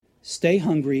Stay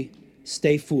hungry,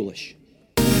 stay foolish.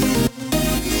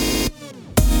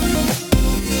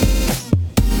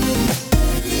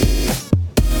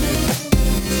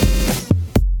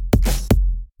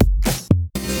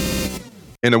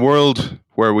 In a world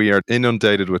where we are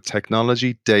inundated with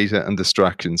technology, data, and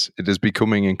distractions, it is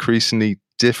becoming increasingly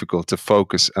difficult to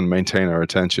focus and maintain our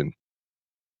attention.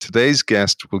 Today's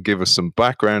guest will give us some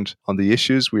background on the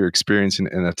issues we are experiencing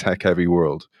in a tech-heavy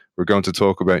world. We're going to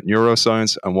talk about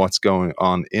neuroscience and what's going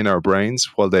on in our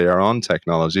brains while they are on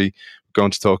technology. We're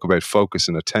going to talk about focus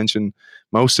and attention.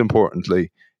 Most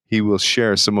importantly, he will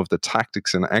share some of the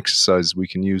tactics and exercises we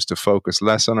can use to focus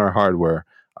less on our hardware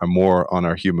and more on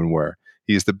our humanware.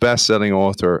 He is the best-selling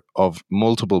author of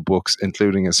multiple books,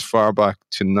 including as far back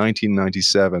to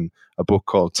 1997, a book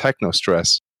called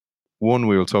Technostress. One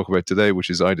we will talk about today, which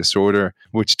is iDisorder,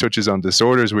 which touches on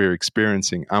disorders we are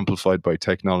experiencing amplified by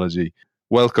technology.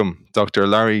 Welcome, Dr.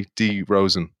 Larry D.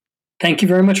 Rosen. Thank you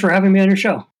very much for having me on your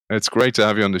show. It's great to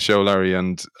have you on the show, Larry.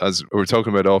 And as we were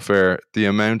talking about off air, the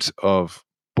amount of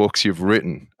books you've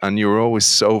written, and you were always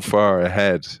so far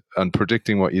ahead and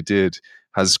predicting what you did,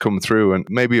 has come through. And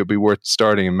maybe it'd be worth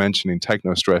starting and mentioning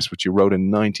Technostress, which you wrote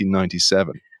in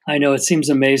 1997. I know it seems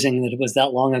amazing that it was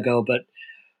that long ago, but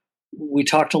we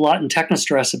talked a lot in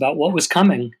Technostress about what was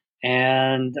coming.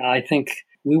 And I think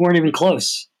we weren't even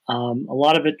close. A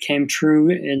lot of it came true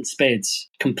in spades,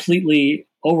 completely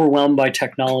overwhelmed by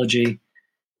technology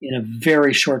in a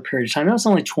very short period of time. That was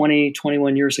only 20,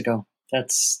 21 years ago.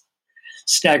 That's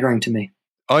staggering to me.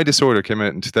 iDisorder came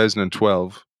out in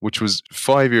 2012, which was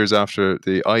 5 years after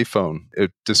the iPhone.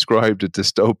 It described a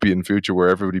dystopian future where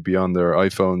everybody be on their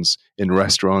iPhones in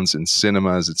restaurants, in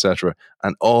cinemas, etc.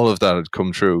 And all of that had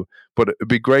come true. But it'd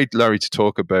be great, Larry, to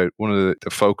talk about one of the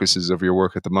focuses of your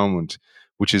work at the moment,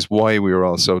 which is why we are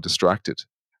all so distracted.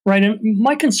 Right. And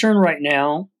my concern right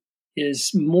now is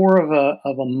more of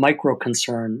a micro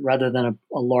concern rather than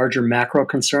a larger macro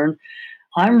concern.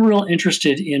 I'm real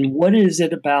interested in what is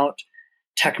it about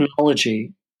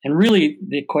technology, and really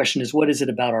the question is, what is it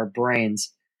about our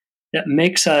brains that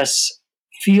makes us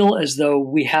feel as though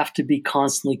we have to be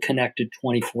constantly connected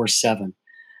 24/7,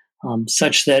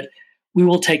 such that we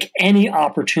will take any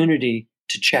opportunity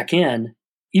to check in,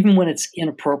 even when it's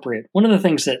inappropriate. One of the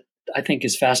things that I think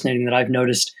is fascinating that I've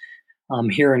noticed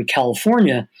here in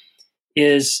California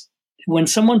is when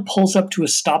someone pulls up to a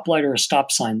stoplight or a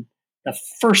stop sign, the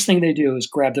first thing they do is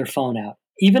grab their phone out.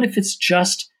 Even if it's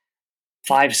just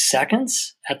 5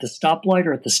 seconds at the stoplight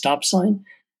or at the stop sign,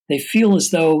 they feel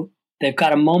as though they've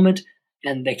got a moment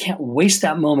and they can't waste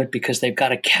that moment because they've got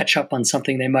to catch up on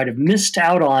something they might have missed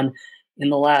out on in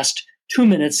the last 2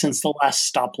 minutes since the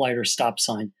last stoplight or stop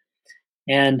sign.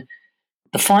 And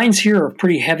the fines here are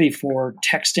pretty heavy for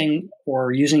texting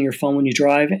or using your phone when you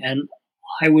drive. And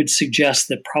I would suggest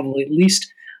that probably at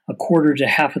least a quarter to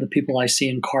half of the people I see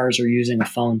in cars are using a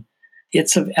phone.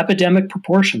 It's of epidemic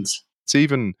proportions. It's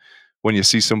even when you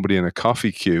see somebody in a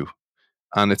coffee queue,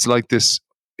 and it's like this,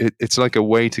 it's like a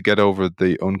way to get over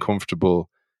the uncomfortable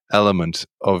element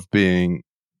of being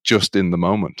just in the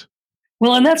moment.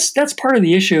 Well, and that's part of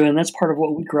the issue, and that's part of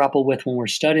what we grapple with when we're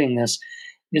studying this,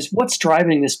 is what's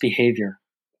driving this behavior.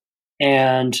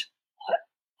 And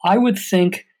I would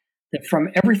think that from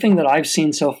everything that I've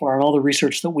seen so far and all the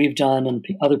research that we've done and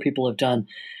other people have done,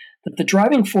 that the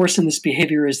driving force in this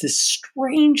behavior is this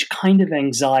strange kind of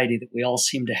anxiety that we all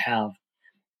seem to have.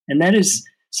 And that is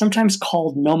sometimes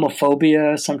called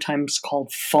nomophobia, sometimes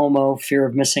called FOMO, fear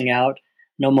of missing out.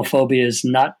 Nomophobia is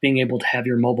not being able to have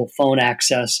your mobile phone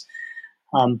access.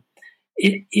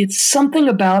 It's something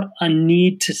about a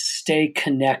need to stay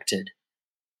connected.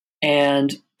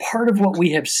 And part of what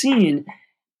we have seen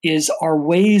is our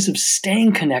ways of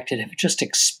staying connected have just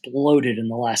exploded in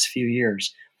the last few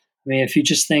years. I mean, if you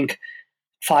just think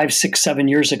 5, 6, 7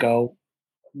 years ago,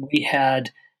 we had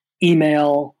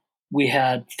email, we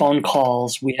had phone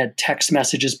calls, we had text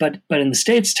messages, but in the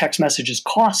States, text messages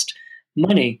cost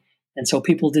money. And so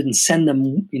people didn't send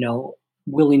them,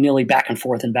 willy-nilly back and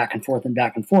forth and back and forth and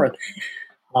back and forth.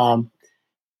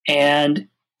 And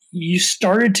you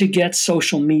started to get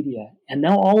social media. And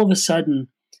now all of a sudden,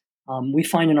 we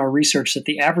find in our research that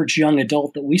the average young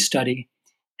adult that we study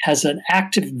has an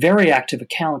very active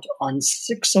account on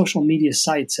 6 social media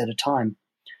sites at a time.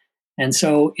 And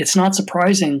so it's not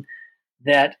surprising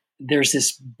that there's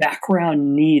this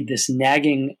background need, this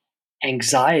nagging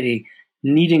anxiety,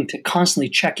 needing to constantly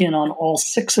check in on all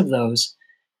 6 of those.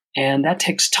 And that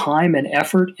takes time and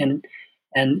effort. And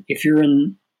if you're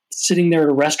sitting there at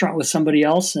a restaurant with somebody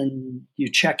else and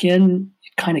you check in,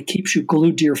 it kind of keeps you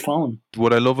glued to your phone.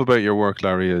 What I love about your work,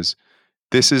 Larry, is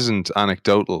This isn't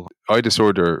anecdotal.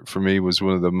 iDisorder for me was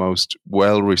one of the most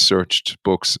well-researched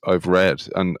books I've read,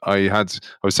 and I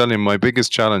was telling you my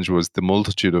biggest challenge was the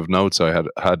multitude of notes I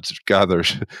had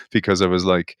gathered because I was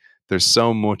like, there's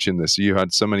so much in this. You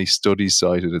had so many studies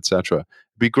cited, etc.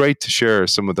 It'd be great to share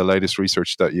some of the latest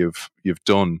research that you've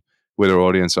done with our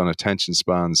audience on attention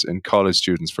spans in college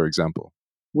students, for example.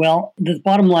 Well, the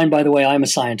bottom line, by the way, I'm a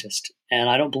scientist, and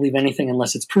I don't believe anything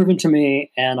unless it's proven to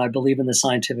me, and I believe in the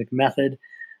scientific method.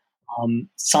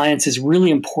 Science is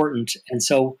really important. And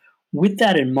so, with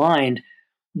that in mind,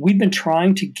 we've been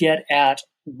trying to get at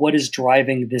what is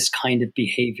driving this kind of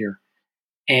behavior.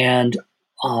 And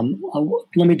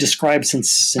let me describe,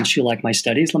 since you like my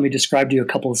studies, let me describe to you a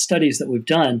couple of studies that we've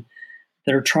done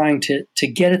that are trying to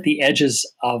get at the edges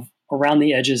around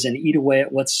the edges and eat away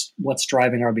at what's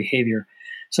driving our behavior.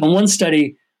 So in one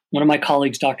study, one of my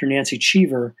colleagues, Dr. Nancy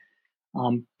Cheever,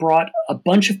 brought a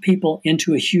bunch of people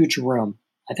into a huge room.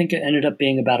 I think it ended up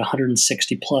being about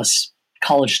 160 plus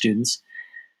college students.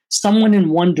 Someone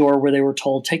in one door where they were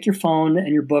told, take your phone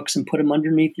and your books and put them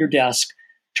underneath your desk,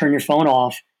 turn your phone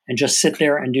off, and just sit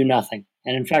there and do nothing.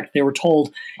 And in fact, they were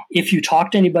told, if you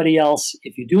talk to anybody else,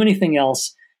 if you do anything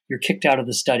else, you're kicked out of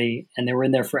the study. And they were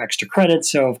in there for extra credit.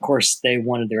 So of course they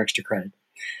wanted their extra credit.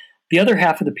 The other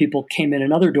half of the people came in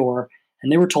another door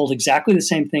and they were told exactly the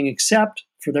same thing, except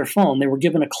for their phone. They were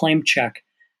given a claim check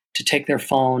to take their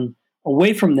phone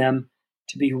away from them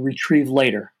to be retrieved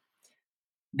later.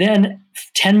 Then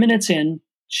 10 minutes in,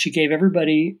 she gave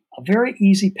everybody a very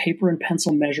easy paper and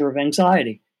pencil measure of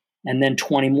anxiety. And then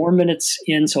 20 more minutes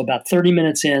in, so about 30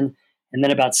 minutes in, and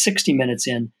then about 60 minutes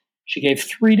in, she gave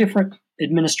 3 different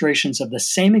administrations of the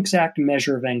same exact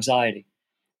measure of anxiety.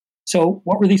 So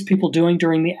what were these people doing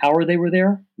during the hour they were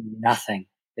there? Nothing.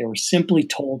 They were simply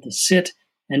told to sit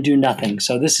and do nothing.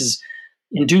 So this is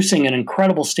inducing an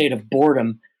incredible state of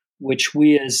boredom, which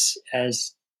we as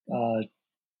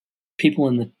people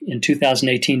in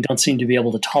 2018 don't seem to be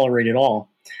able to tolerate at all.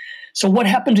 So what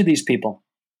happened to these people?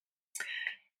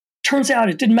 Turns out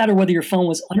it didn't matter whether your phone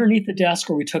was underneath the desk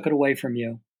or we took it away from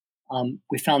you.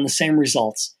 We found the same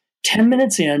results. 10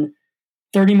 minutes in,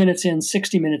 30 minutes in,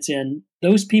 60 minutes in,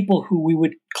 those people who we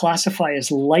would classify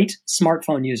as light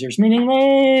smartphone users, meaning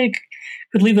they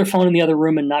could leave their phone in the other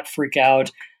room and not freak out.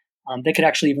 They could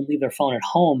actually even leave their phone at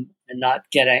home and not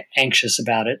get anxious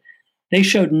about it. They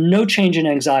showed no change in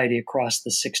anxiety across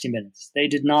the 60 minutes. They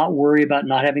did not worry about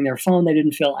not having their phone. They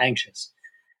didn't feel anxious.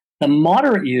 The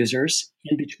moderate users,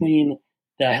 in between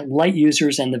the light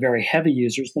users and the very heavy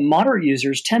users, the moderate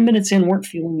users, 10 minutes in, weren't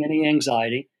feeling any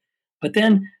anxiety. But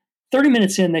then 30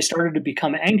 minutes in, they started to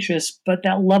become anxious, but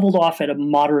that leveled off at a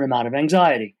moderate amount of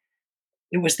anxiety.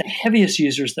 It was the heaviest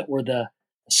users that were the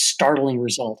startling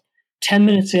result. 10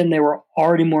 minutes in, they were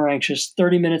already more anxious.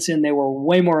 30 minutes in, they were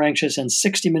way more anxious. And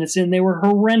 60 minutes in, they were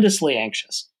horrendously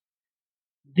anxious.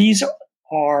 These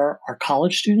are our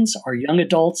college students, our young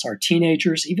adults, our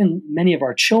teenagers, even many of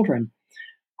our children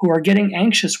who are getting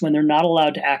anxious when they're not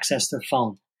allowed to access their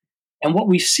phone. And what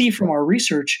we see from our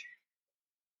research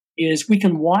is we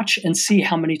can watch and see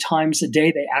how many times a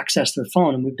day they access their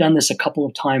phone. And we've done this a couple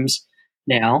of times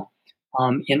now.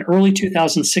 In early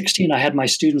 2016, I had my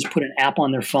students put an app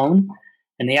on their phone,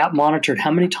 and the app monitored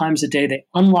how many times a day they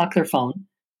unlocked their phone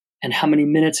and how many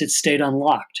minutes it stayed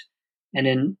unlocked. And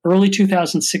in early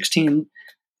 2016,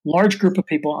 large group of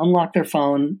people unlocked their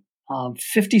phone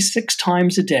 56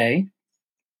 times a day,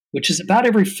 which is about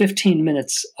every 15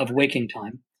 minutes of waking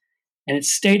time. And it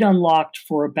stayed unlocked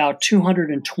for about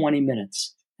 220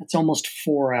 minutes. That's almost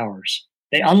 4 hours.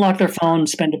 They unlock their phone,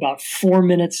 spend about 4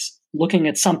 minutes looking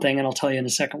at something, and I'll tell you in a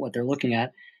second what they're looking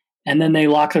at. And then they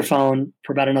lock their phone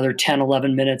for about another 10,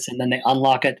 11 minutes, and then they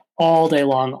unlock it all day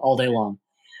long, all day long.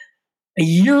 A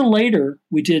year later,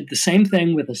 we did the same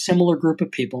thing with a similar group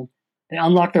of people. They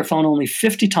unlocked their phone only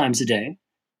 50 times a day,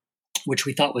 which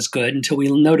we thought was good, until we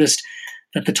noticed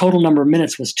that the total number of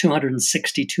minutes was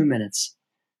 262 minutes.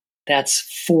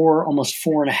 That's almost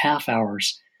 4.5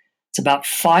 hours. It's about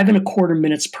 5.25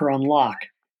 minutes per unlock.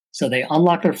 So they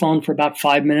unlock their phone for about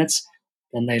 5 minutes,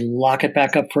 then they lock it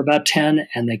back up for about 10,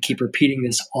 and they keep repeating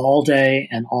this all day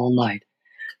and all night.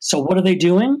 So what are they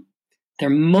doing? They're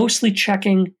mostly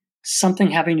checking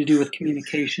something having to do with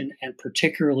communication and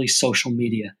particularly social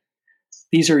media.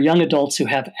 These are young adults who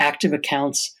have active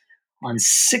accounts on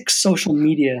 6 social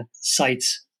media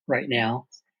sites right now.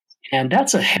 And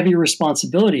that's a heavy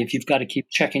responsibility if you've got to keep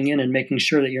checking in and making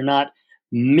sure that you're not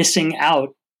missing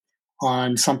out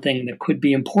on something that could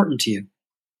be important to you,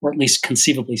 or at least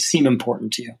conceivably seem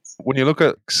important to you. When you look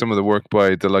at some of the work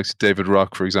by the likes of David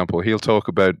Rock, for example, he'll talk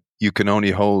about you can only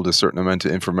hold a certain amount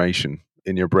of information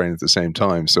in your brain at the same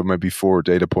time. So maybe 4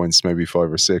 data points, maybe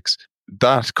 5 or 6.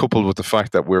 That coupled with the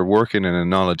fact that we're working in a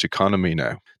knowledge economy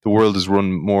now, the world is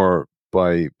run more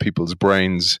by people's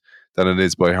brains than it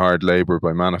is by hard labor,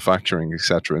 by manufacturing,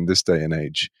 etc. in this day and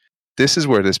age. This is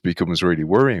where this becomes really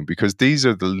worrying, because these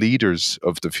are the leaders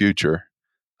of the future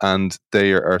and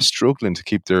they are struggling to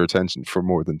keep their attention for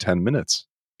more than 10 minutes.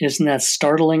 Isn't that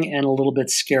startling and a little bit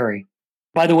scary?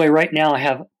 By the way, right now I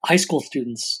have high school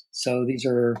students. So these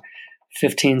are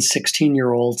 15,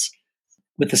 16-year-olds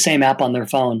with the same app on their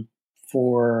phone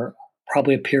for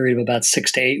probably a period of about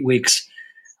 6 to 8 weeks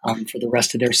for the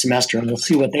rest of their semester. And we'll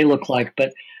see what they look like.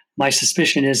 But my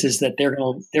suspicion is that they're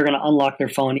going to unlock their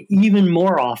phone even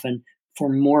more often for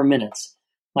more minutes.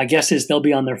 My guess is they'll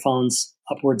be on their phones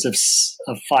upwards of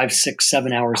 5, 6,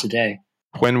 7 hours a day.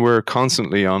 When we're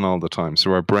constantly on all the time,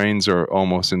 so our brains are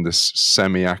almost in this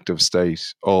semi-active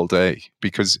state all day,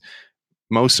 because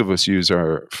most of us use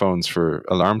our phones for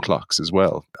alarm clocks as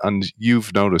well. And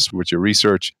you've noticed with your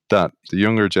research that the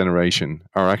younger generation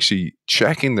are actually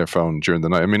checking their phone during the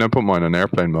night. I mean, I put mine on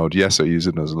airplane mode. Yes, I use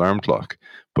it as an alarm clock,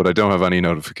 but I don't have any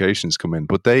notifications come in.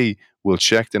 But they will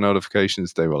check the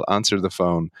notifications, they will answer the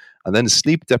phone, and then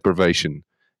sleep deprivation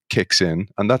kicks in.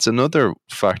 And that's another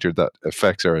factor that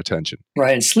affects our attention.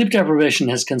 Right. And sleep deprivation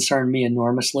has concerned me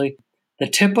enormously. The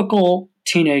typical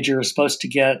teenager is supposed to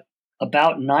get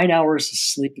about 9 hours of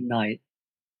sleep a night.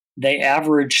 They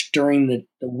average during the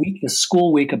week, the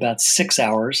school week, about 6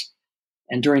 hours,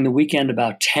 and during the weekend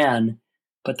about 10,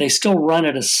 but they still run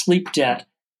at a sleep debt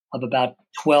of about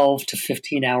 12 to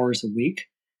 15 hours a week.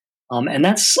 And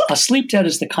that's a sleep debt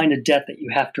is the kind of debt that you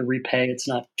have to repay.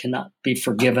 Cannot be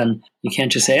forgiven. You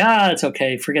can't just say, it's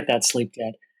okay, forget that sleep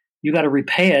debt. You got to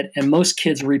repay it. And most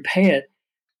kids repay it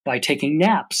by taking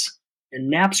naps. And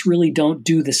naps really don't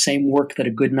do the same work that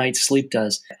a good night's sleep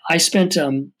does. I spent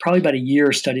probably about a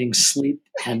year studying sleep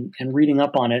and reading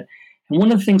up on it. And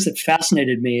one of the things that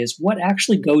fascinated me is what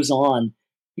actually goes on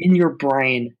in your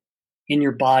brain, in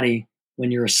your body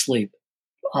when you're asleep.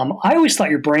 I always thought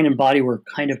your brain and body were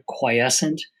kind of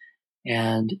quiescent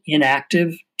and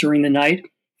inactive during the night.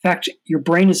 In fact, your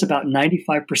brain is about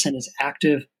 95% as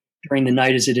active during the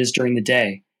night as it is during the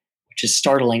day, which is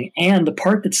startling. And the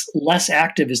part that's less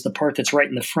active is the part that's right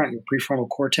in the front, your prefrontal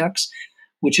cortex,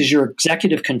 which is your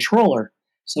executive controller.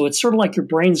 So it's sort of like your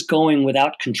brain's going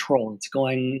without control. It's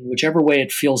going whichever way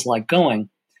it feels like going.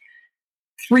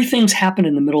 3 things happen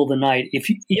in the middle of the night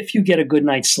if you get a good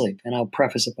night's sleep. And I'll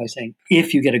preface it by saying,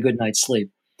 if you get a good night's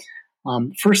sleep.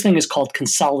 First thing is called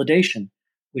consolidation,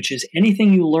 which is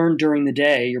anything you learn during the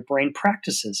day, your brain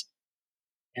practices.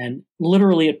 And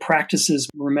literally it practices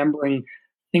remembering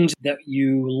things that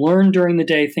you learned during the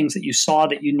day, things that you saw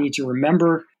that you need to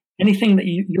remember. Anything that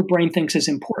your brain thinks is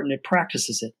important, it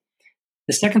practices it.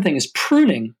 The second thing is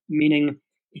pruning, meaning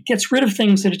it gets rid of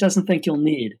things that it doesn't think you'll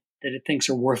need, that it thinks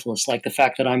are worthless, like the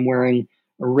fact that I'm wearing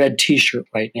a red t-shirt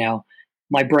right now.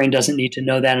 My brain doesn't need to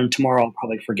know that, and tomorrow I'll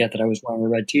probably forget that I was wearing a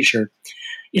red t-shirt.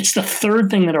 It's the third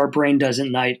thing that our brain does at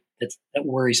night that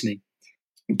worries me.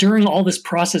 During all this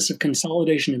process of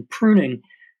consolidation and pruning,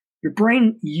 your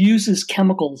brain uses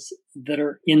chemicals that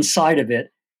are inside of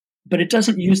it, but it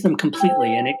doesn't use them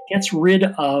completely, and it gets rid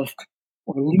of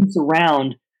or leaves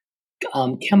around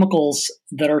chemicals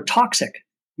that are toxic.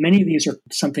 Many of these are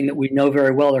something that we know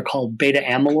very well. They're called beta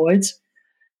amyloids.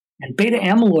 And beta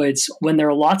amyloids, when there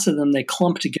are lots of them, they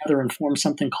clump together and form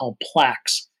something called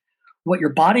plaques. What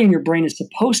your body and your brain is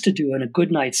supposed to do in a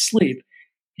good night's sleep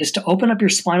is to open up your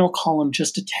spinal column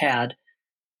just a tad,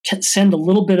 send a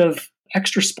little bit of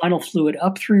extra spinal fluid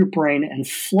up through your brain and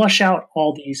flush out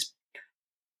all these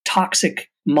toxic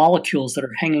molecules that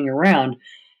are hanging around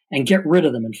and get rid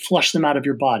of them and flush them out of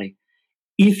your body.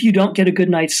 If you don't get a good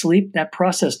night's sleep, that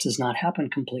process does not happen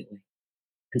completely.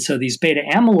 And so these beta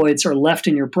amyloids are left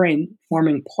in your brain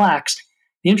forming plaques.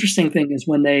 The interesting thing is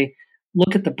when they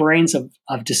look at the brains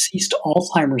of deceased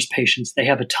Alzheimer's patients, they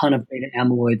have a ton of beta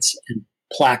amyloids and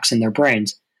plaques in their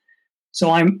brains. So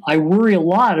I worry a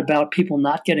lot about people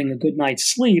not getting a good night's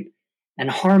sleep and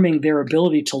harming their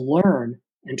ability to learn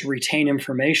and to retain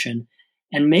information,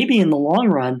 and maybe in the long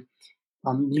run,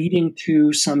 leading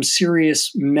to some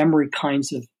serious memory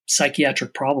kinds of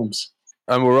psychiatric problems.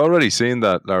 And we're already seeing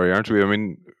that, Larry, aren't we? I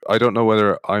mean, I don't know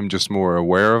whether I'm just more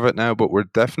aware of it now, but we're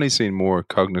definitely seeing more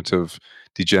cognitive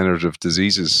degenerative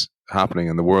diseases happening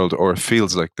in the world, or it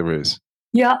feels like there is.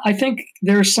 Yeah, I think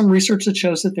there's some research that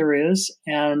shows that there is,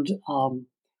 and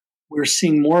we're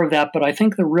seeing more of that. But I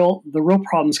think the real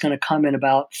problem is going to come in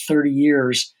about 30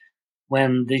 years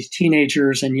when these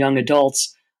teenagers and young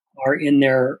adults are in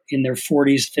their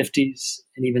 40s, 50s,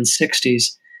 and even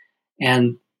 60s,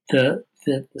 and the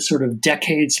the sort of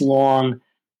decades-long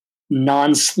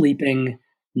non-sleeping,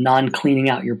 non-cleaning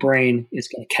out your brain is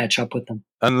going to catch up with them.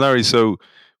 And Larry, so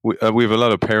we have a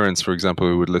lot of parents, for example,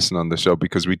 who would listen on the show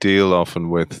because we deal often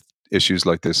with issues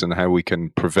like this and how we can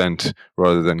prevent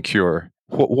rather than cure.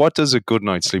 What does a good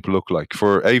night's sleep look like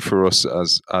for us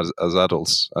as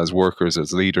adults, as workers,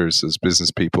 as leaders, as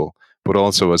business people, but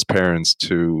also as parents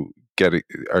to get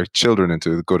our children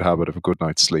into the good habit of a good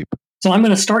night's sleep? So I'm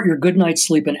going to start your good night's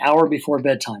sleep an hour before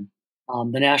bedtime.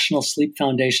 The National Sleep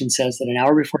Foundation says that an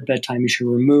hour before bedtime, you should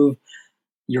remove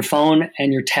your phone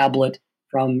and your tablet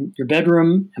from your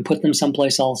bedroom and put them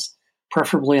someplace else,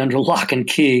 preferably under lock and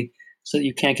key, so that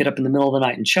you can't get up in the middle of the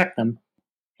night and check them.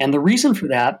 And the reason for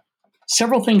that,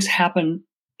 several things happen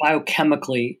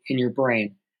biochemically in your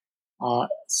brain.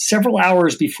 Several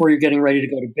hours before you're getting ready to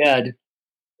go to bed,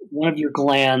 one of your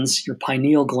glands, your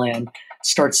pineal gland,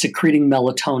 starts secreting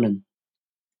melatonin.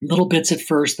 Little bits at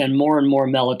first, then more and more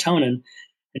melatonin.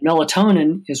 And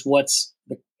melatonin is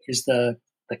the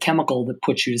chemical that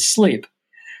puts you to sleep.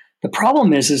 The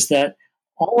problem is that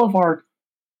all of our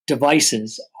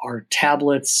devices, our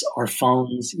tablets, our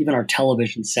phones, even our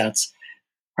television sets,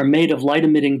 are made of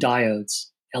light-emitting diodes,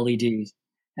 LEDs.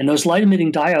 And those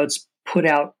light-emitting diodes put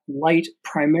out light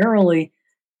primarily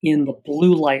in the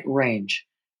blue light range.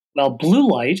 Well, blue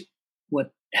light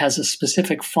has a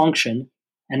specific function,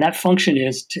 and that function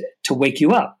is to wake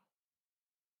you up.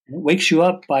 And it wakes you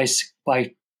up by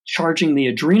charging the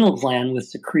adrenal gland with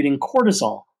secreting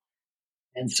cortisol.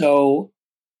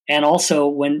 And also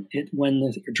when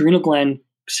the adrenal gland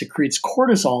secretes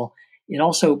cortisol, it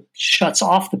also shuts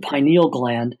off the pineal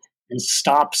gland and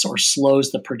stops or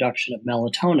slows the production of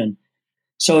melatonin.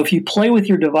 So if you play with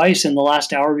your device in the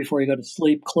last hour before you go to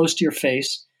sleep, close to your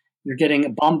face, you're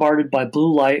getting bombarded by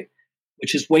blue light,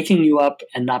 which is waking you up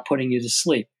and not putting you to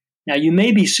sleep. Now, you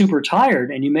may be super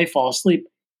tired and you may fall asleep,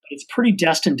 but it's pretty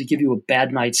destined to give you a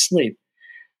bad night's sleep.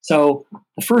 So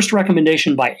the first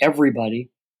recommendation by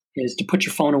everybody is to put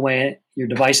your phone away, your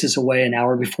devices away an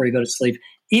hour before you go to sleep.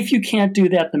 If you can't do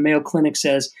that, the Mayo Clinic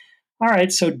says, all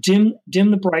right, so dim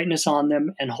the brightness on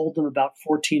them and hold them about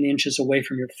 14 inches away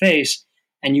from your face,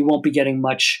 and you won't be getting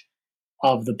much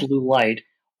of the blue light.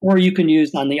 Or you can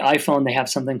use, on the iPhone, they have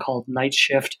something called Night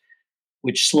Shift,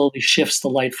 which slowly shifts the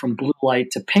light from blue light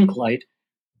to pink light,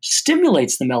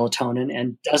 stimulates the melatonin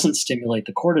and doesn't stimulate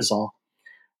the cortisol.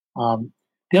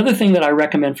 The other thing that I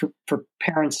recommend for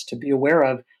parents to be aware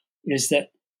of is that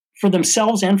for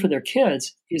themselves and for their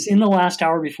kids is in the last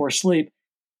hour before sleep,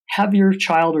 have your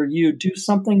child or you do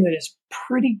something that is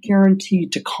pretty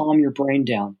guaranteed to calm your brain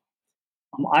down.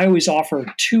 I always offer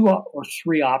 2 or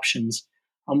 3 options.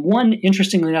 One,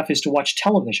 interestingly enough, is to watch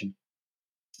television,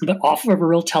 but off of a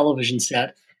real television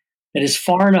set that is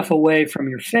far enough away from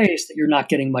your face that you're not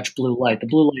getting much blue light. The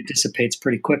blue light dissipates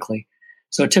pretty quickly.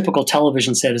 So a typical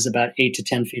television set is about 8 to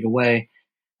 10 feet away.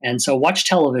 And so watch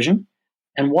television,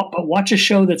 but watch a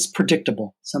show that's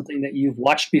predictable, something that you've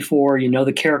watched before. You know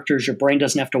the characters. Your brain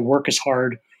doesn't have to work as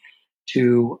hard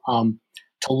to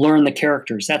learn the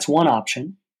characters. That's one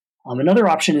option. Another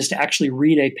option is to actually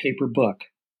read a paper book.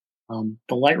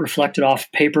 The light reflected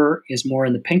off paper is more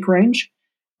in the pink range,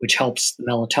 which helps the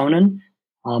melatonin,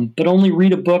 but only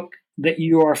read a book that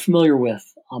you are familiar with.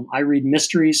 I read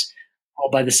mysteries all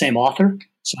by the same author,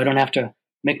 so I don't have to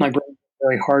make my brain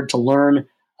very hard to learn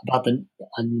about the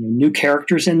new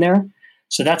characters in there.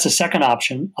 So that's a second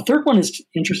option. A third one is,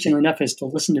 interestingly enough, is to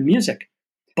listen to music.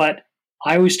 But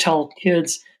I always tell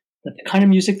kids that the kind of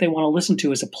music they want to listen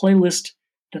to is a playlist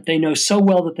that they know so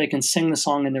well that they can sing the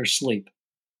song in their sleep.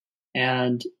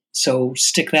 And so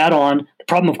stick that on. The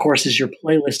problem, of course, is your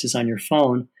playlist is on your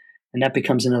phone, and that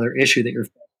becomes another issue that you're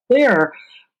there.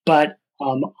 But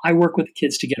I work with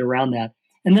kids to get around that.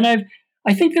 And then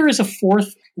I think there is a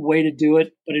fourth way to do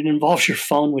it, but it involves your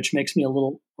phone, which makes me a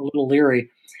little leery.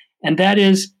 And that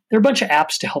is, there are a bunch of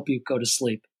apps to help you go to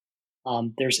sleep.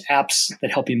 There's apps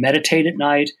that help you meditate at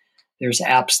night. There's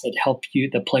apps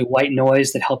that play white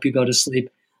noise that help you go to sleep.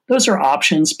 Those are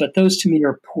options, but those to me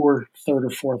are poor third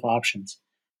or fourth options.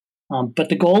 But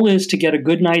the goal is to get a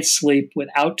good night's sleep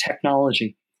without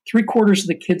technology. 3/4 of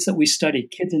the kids that we study,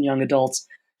 kids and young adults,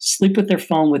 sleep with their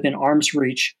phone within arm's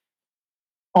reach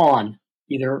on,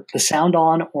 either the sound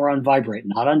on or on vibrate,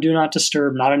 not on do not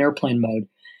disturb, not on airplane mode.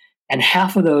 And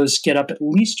half of those get up at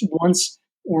least once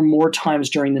or more times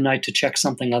during the night to check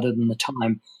something other than the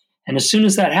time. And as soon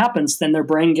as that happens, then their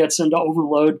brain gets into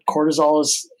overload, cortisol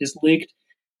is leaked,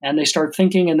 and they start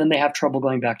thinking, and then they have trouble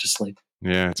going back to sleep.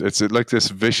 Yeah, it's like this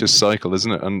vicious cycle,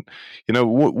 isn't it? And,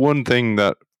 one thing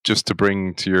that just to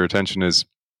bring to your attention is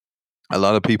a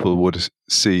lot of people would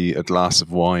see a glass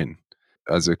of wine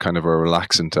as a kind of a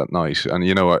relaxant at night. And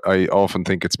I often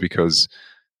think it's because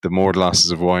the more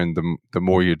glasses of wine, the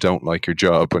more you don't like your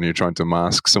job when you're trying to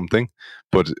mask something.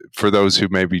 But for those who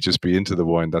maybe just be into the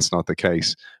wine, that's not the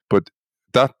case. But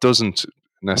that doesn't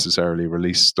necessarily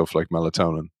release stuff like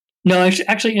melatonin. No,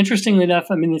 actually, interestingly enough,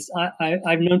 I mean,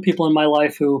 I've known people in my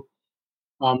life who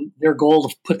their goal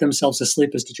to put themselves to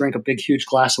sleep is to drink a big, huge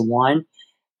glass of wine,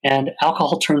 and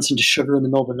alcohol turns into sugar in the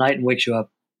middle of the night and wakes you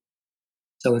up.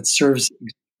 So it serves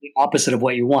the opposite of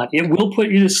what you want. It will put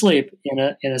you to sleep in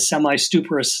a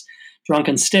semi-stuporous,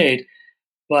 drunken state,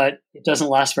 but it doesn't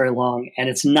last very long, and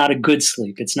it's not a good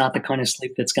sleep. It's not the kind of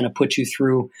sleep that's going to put you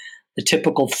through the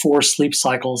typical 4 sleep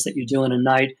cycles that you do in a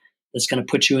night. That's going to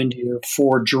put you into your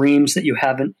 4 dreams that you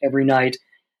have every night.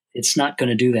 It's not going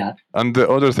to do that. And the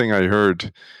other thing I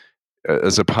heard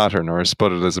as a pattern, or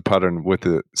spotted as a pattern with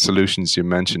the solutions you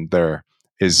mentioned there,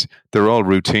 is they're all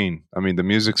routine. I mean, the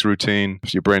music's routine.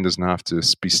 Your brain doesn't have to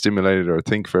be stimulated or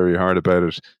think very hard about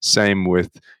it. Same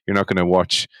with, you're not going to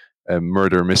watch a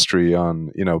murder mystery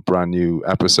on, brand new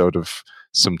episode of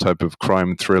some type of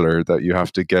crime thriller that you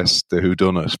have to guess the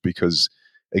whodunit, because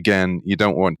again, you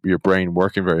don't want your brain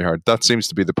working very hard. That seems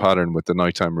to be the pattern with the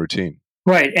nighttime routine.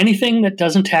 Right. Anything that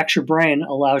doesn't tax your brain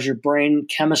allows your brain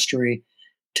chemistry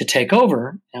to take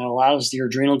over and allows your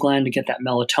adrenal gland to get that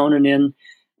melatonin in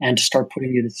and to start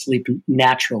putting you to sleep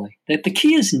naturally. The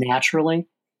key is naturally.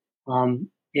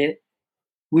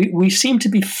 We seem to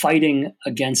be fighting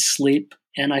against sleep,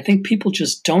 and I think people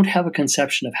just don't have a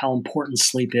conception of how important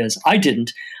sleep is. I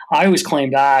didn't. I always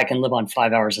claimed I can live on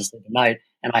 5 hours of sleep a night,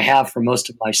 and I have for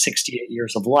most of my 68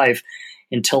 years of life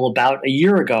until about a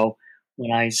year ago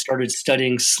when I started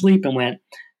studying sleep and went,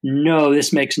 no,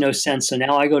 this makes no sense. So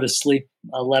now I go to sleep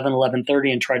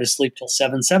 11:30 and try to sleep till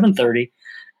 7:30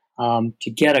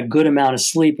 to get a good amount of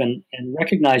sleep and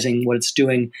recognizing what it's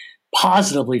doing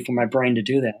positively for my brain to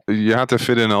do that. You had to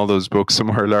fit in all those books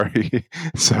somewhere, Larry.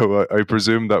 So I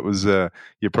presume that was,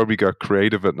 you probably got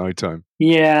creative at nighttime.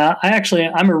 Yeah,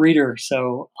 I'm a reader,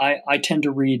 so I tend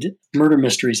to read murder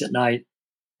mysteries at night,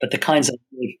 but the kinds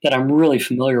that I'm really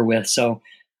familiar with. So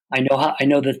I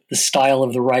know the style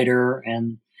of the writer,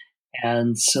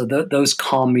 and so those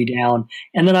calm me down.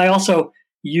 And then I also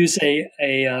use a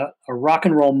rock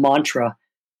and roll mantra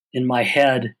in my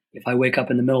head if I wake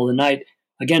up in the middle of the night,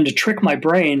 again, to trick my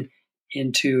brain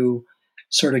into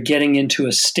sort of getting into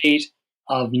a state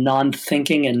of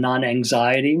non-thinking and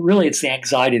non-anxiety. Really, it's the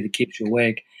anxiety that keeps you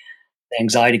awake. The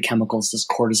anxiety chemicals, this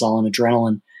cortisol and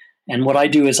adrenaline. And what I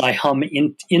do is I hum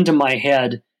into my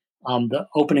head the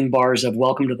opening bars of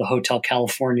Welcome to the Hotel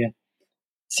California.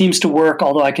 Seems to work,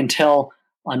 although I can tell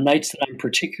on nights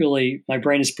that my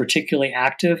brain is particularly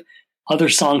active, other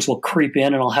songs will creep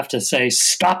in and I'll have to say,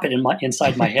 stop it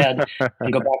inside my head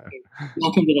and go back to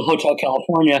Welcome to the Hotel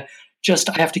California.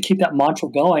 I have to keep that mantra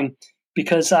going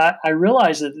because I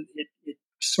realize that it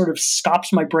sort of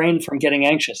stops my brain from getting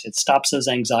anxious. It stops those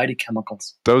anxiety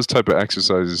chemicals. Those type of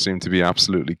exercises seem to be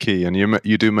absolutely key, and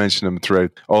you do mention them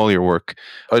throughout all your work.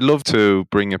 I'd love to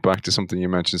bring it back to something you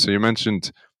mentioned. So you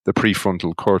mentioned the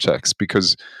prefrontal cortex,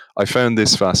 because I found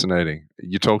this fascinating.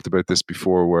 You talked about this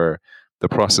before, where the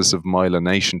process of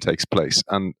myelination takes place,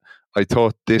 and I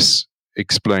thought this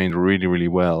explained really, really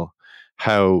well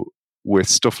how, with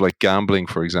stuff like gambling,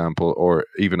 for example, or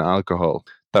even alcohol,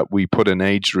 that we put an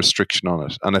age restriction on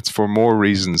it. And it's for more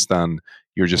reasons than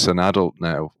you're just an adult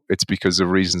now. It's because of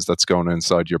reasons that's going on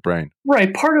inside your brain.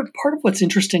 Right. Part of what's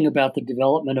interesting about the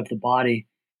development of the body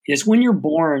is when you're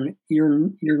born, your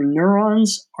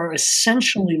neurons are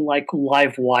essentially like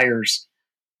live wires.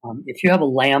 If you have a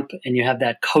lamp and you have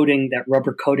that coating, that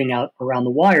rubber coating out around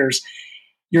the wires,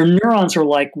 your neurons are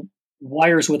like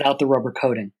wires without the rubber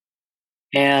coating.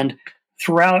 And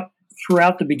throughout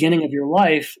the beginning of your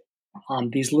life,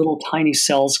 these little tiny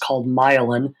cells called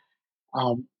myelin,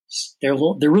 they're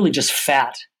really just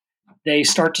fat. They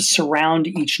start to surround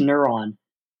each neuron,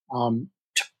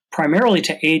 primarily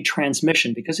to aid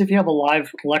transmission. Because if you have a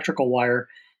live electrical wire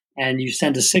and you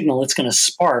send a signal, it's going to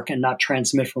spark and not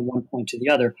transmit from one point to the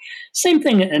other. Same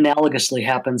thing analogously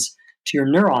happens to your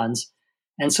neurons.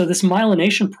 And so this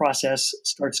myelination process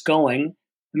starts going.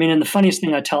 I mean, and the funniest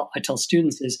thing I tell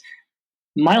students is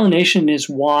myelination is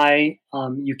why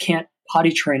you can't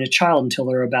potty train a child until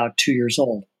they're about 2 years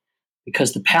old,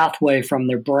 because the pathway from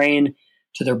their brain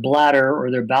to their bladder or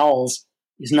their bowels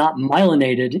is not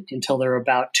myelinated until they're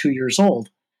about 2 years old.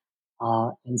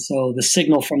 And so the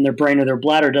signal from their brain or their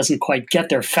bladder doesn't quite get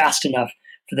there fast enough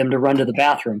for them to run to the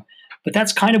bathroom. But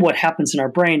that's kind of what happens in our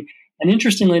brain. And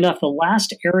interestingly enough, the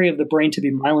last area of the brain to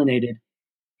be myelinated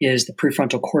is the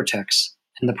prefrontal cortex.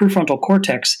 And the prefrontal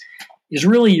cortex is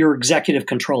really your executive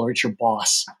controller. It's your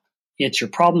boss. It's your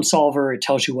problem solver. It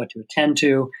tells you what to attend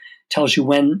to, tells you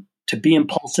when to be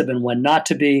impulsive and when not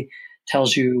to be,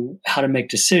 tells you how to make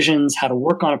decisions, how to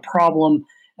work on a problem.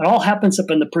 It all happens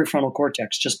up in the prefrontal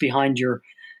cortex, just behind your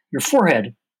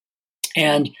forehead.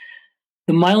 And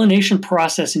the myelination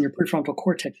process in your prefrontal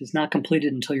cortex is not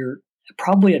completed until you're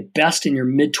probably at best in your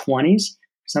mid-20s,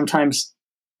 sometimes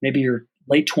maybe your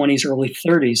late 20s, early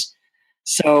 30s.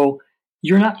 So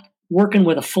you're not working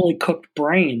with a fully cooked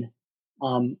brain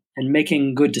and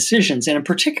making good decisions. And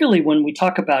particularly when we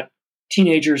talk about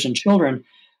teenagers and children,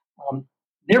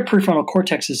 their prefrontal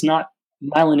cortex is not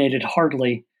myelinated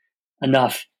hardly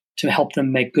enough to help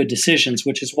them make good decisions,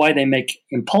 which is why they make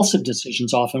impulsive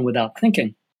decisions often without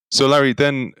thinking. So, Larry,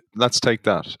 then let's take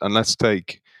that and let's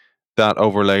take that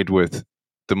overlaid with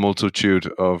the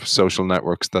multitude of social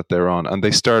networks that they're on. And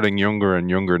they're starting younger and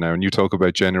younger now. And you talk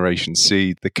about Generation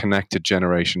C, the connected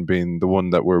generation being the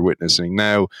one that we're witnessing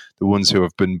now, the ones who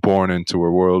have been born into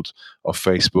a world of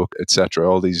Facebook, etc.,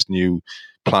 all these new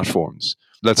platforms.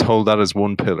 Let's hold that as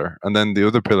one pillar. And then the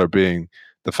other pillar being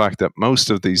the fact that most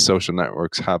of these social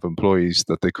networks have employees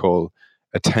that they call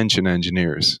attention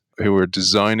engineers who are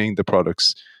designing the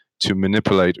products to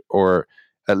manipulate or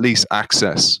at least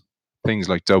access things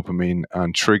like dopamine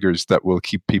and triggers that will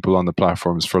keep people on the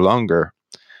platforms for longer.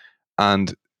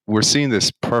 And we're seeing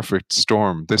this perfect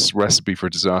storm, this recipe for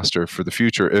disaster for the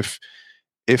future if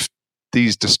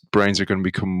these brains are going to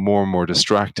become more and more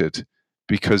distracted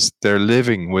because they're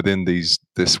living within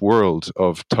this world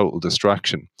of total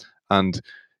distraction. And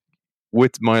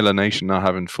with myelination not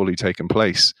having fully taken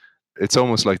place, it's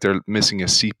almost like they're missing a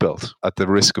seatbelt at the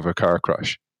risk of a car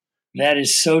crash. That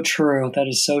is so true. That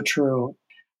is so true.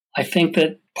 I think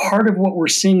that part of what we're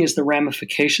seeing is the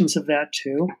ramifications of that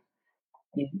too,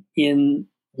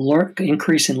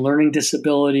 increase in learning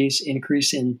disabilities,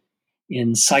 increase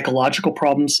in psychological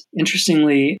problems.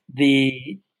 Interestingly,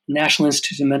 the National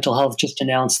Institute of Mental Health just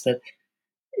announced that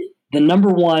the number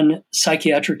one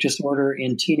psychiatric disorder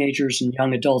in teenagers and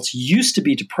young adults used to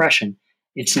be depression.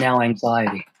 It's now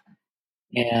anxiety.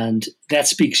 And that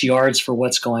speaks yards for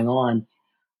what's going on.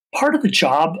 Part of the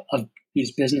job of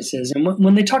these businesses, and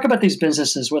when they talk about these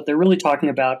businesses, what they're really talking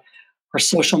about are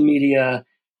social media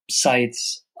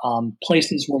sites,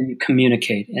 places where you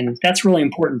communicate. And that's really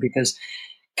important because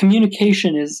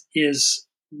communication is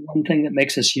one thing that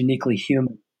makes us uniquely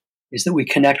human, is that we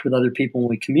connect with other people when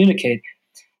we communicate.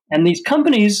 And these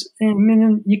companies, I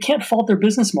mean, you can't fault their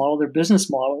business model. Their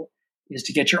business model is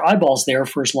to get your eyeballs there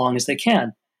for as long as they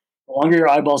can. The longer your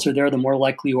eyeballs are there, the more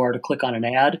likely you are to click on an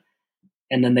ad.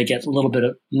 And then they get a little bit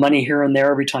of money here and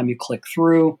there every time you click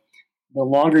through. The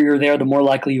longer you're there, the more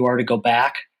likely you are to go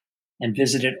back and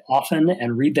visit it often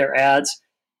and read their ads.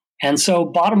 And so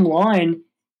bottom line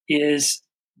is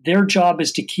their job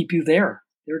is to keep you there.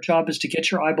 Their job is to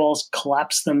get your eyeballs,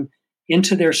 collapse them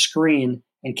into their screen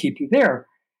and keep you there.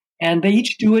 And they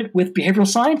each do it with behavioral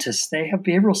scientists. They have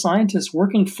behavioral scientists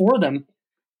working for them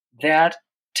that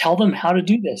tell them how to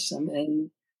do this.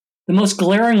 And the most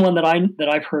glaring one that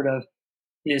I've heard of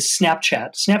is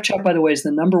Snapchat. Snapchat, by the way, is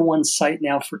the number one site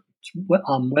now for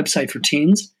website for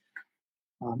teens,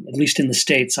 at least in the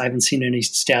States. I haven't seen any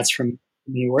stats from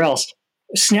anywhere else.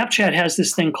 Snapchat has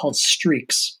this thing called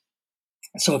streaks.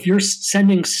 So if you're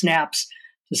sending snaps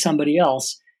to somebody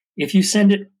else, if you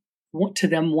send it to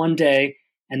them one day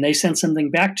and they send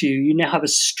something back to you, you now have a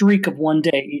streak of one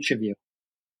day, each of you.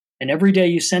 And every day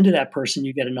you send to that person,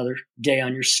 you get another day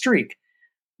on your streak.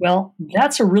 Well,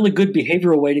 that's a really good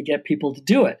behavioral way to get people to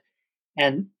do it.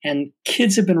 And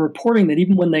kids have been reporting that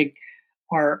even when they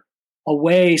are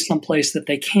away someplace that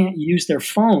they can't use their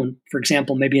phone, for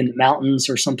example, maybe in the mountains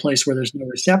or someplace where there's no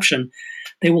reception,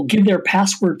 they will give their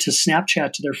password to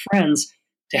Snapchat to their friends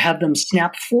to have them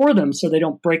snap for them so they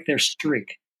don't break their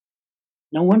streak.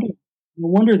 No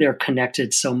wonder they're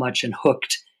connected so much and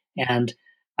hooked. And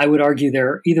I would argue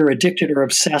they're either addicted or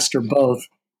obsessed or both.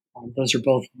 Those are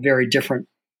both very different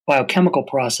biochemical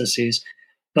processes,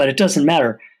 but it doesn't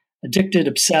matter. Addicted,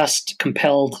 obsessed,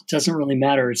 compelled, doesn't really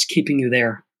matter. It's keeping you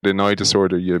there. In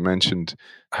iDisorder, you mentioned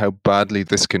how badly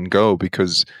this can go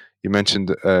because you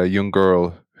mentioned a young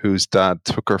girl whose dad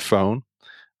took her phone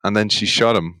and then she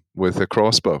shot him with a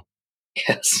crossbow.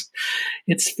 Yes,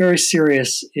 it's very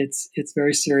serious. It's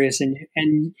very serious,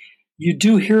 and you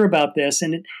do hear about this,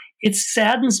 and it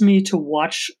saddens me to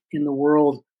watch in the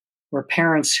world where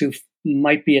parents who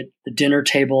might be at the dinner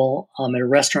table at a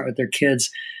restaurant with their kids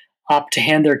opt to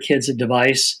hand their kids a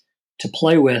device to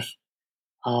play with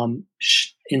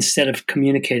instead of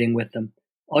communicating with them.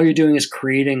 All you're doing is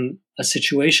creating a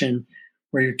situation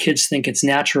where your kids think it's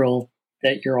natural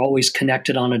that you're always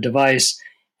connected on a device,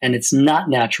 and it's not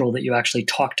natural that you actually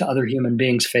talk to other human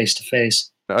beings face to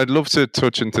face. I'd love to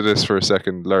touch into this for a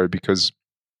second, Larry, because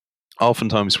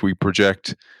oftentimes we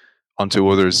project onto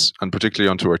others, and particularly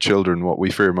onto our children, what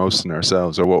we fear most in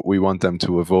ourselves or what we want them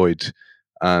to avoid.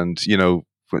 And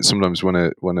sometimes when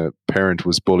a parent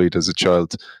was bullied as a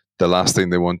child, the last thing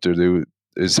they want to do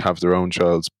is have their own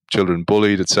children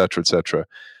bullied, etc., etc.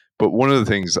 But one of the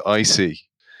things I see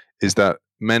is that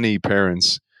many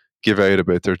parents give out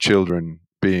about their children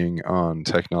being on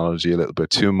technology a little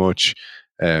bit too much,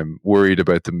 worried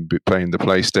about them playing the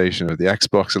PlayStation or the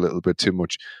Xbox a little bit too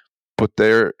much. But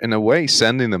they're, in a way,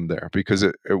 sending them there because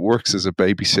it works as a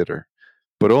babysitter.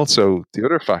 But also, the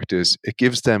other fact is it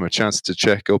gives them a chance to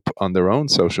check up on their own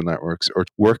social networks or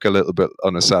work a little bit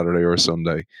on a Saturday or a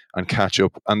Sunday and catch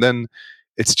up. And then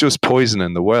it's just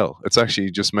poisoning the well. It's actually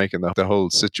just making the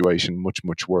whole situation much,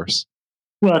 much worse.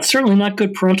 Well, it's certainly not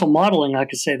good parental modeling, I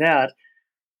could say that.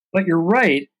 But you're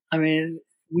right. I mean,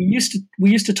 we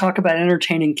used to talk about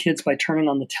entertaining kids by turning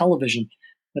on the television.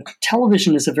 But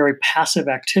television is a very passive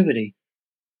activity,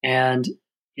 and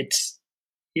it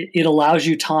allows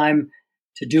you time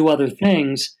to do other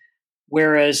things,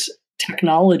 whereas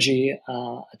technology,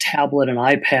 a tablet, an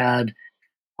iPad,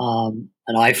 an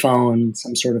iPhone,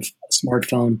 some sort of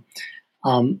smartphone,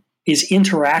 is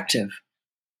interactive,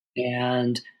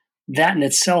 and that in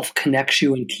itself connects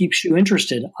you and keeps you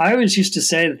interested. I always used to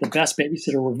say that the best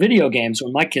babysitter were video games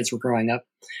when my kids were growing up.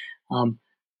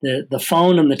 The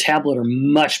phone and the tablet are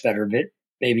much better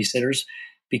babysitters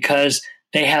because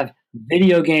they have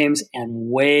video games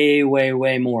and way, way,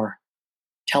 way more.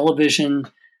 Television,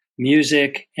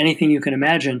 music, anything you can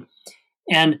imagine.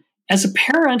 And as a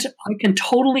parent, I can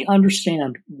totally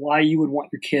understand why you would want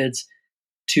your kids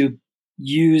to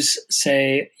use,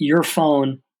 say, your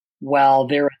phone while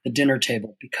they're at the dinner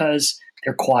table because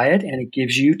they're quiet and it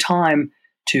gives you time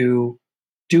to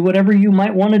do whatever you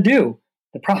might want to do.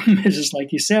 The problem is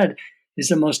like you said, is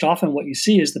that most often what you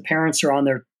see is the parents are on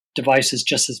their devices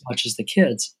just as much as the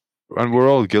kids. And we're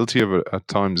all guilty of it at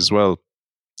times as well.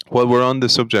 While we're on the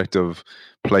subject of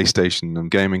PlayStation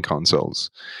and gaming consoles,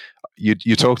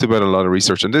 you talked about a lot of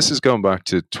research, and this is going back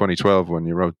to 2012 when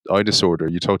you wrote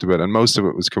iDisorder. You talked about, and most of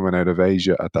it was coming out of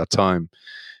Asia at that time,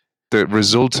 the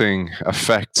resulting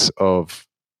effects of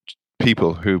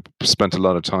people who spent a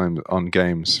lot of time on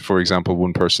games, for example,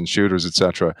 one-person shooters,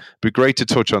 etc. It'd be great to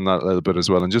touch on that a little bit as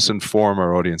well and just inform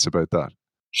our audience about that.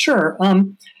 Sure.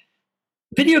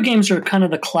 Video games are kind of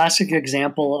the classic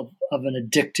example of an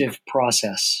addictive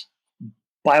process.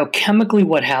 Biochemically,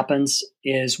 what happens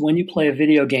is when you play a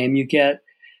video game,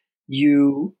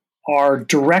 you are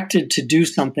directed to do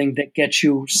something that gets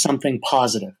you something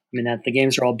positive. I mean, the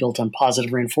games are all built on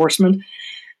positive reinforcement.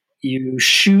 You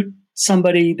shoot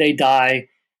somebody, they die,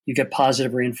 you get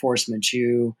positive reinforcement.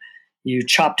 You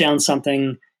chop down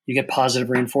something, you get positive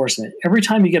reinforcement. Every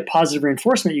time you get positive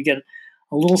reinforcement, you get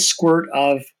a little squirt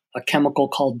of a chemical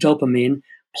called dopamine,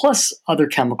 plus other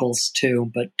chemicals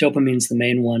too, but dopamine's the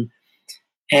main one.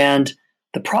 And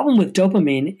the problem with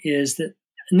dopamine is that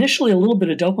initially a little bit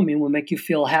of dopamine will make you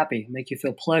feel happy, make you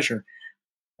feel pleasure,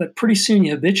 but pretty soon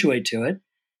you habituate to it,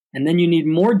 and then you need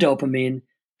more dopamine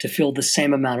to feel the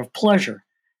same amount of pleasure.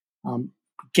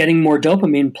 Getting more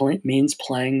dopamine means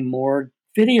playing more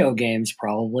video games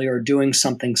probably, or doing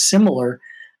something similar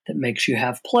that makes you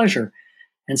have pleasure.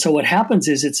 And so what happens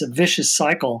is it's a vicious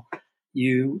cycle.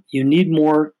 You need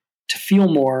more to feel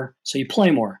more, so you play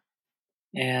more.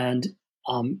 And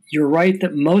you're right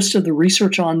that most of the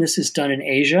research on this is done in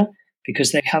Asia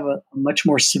because they have a much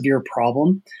more severe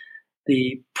problem.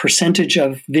 The percentage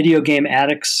of video game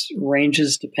addicts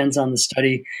ranges, depends on the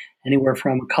study, anywhere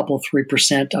from a couple,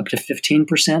 3% up to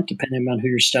 15%, depending on who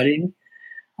you're studying.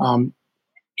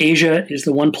 Asia is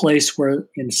the one place where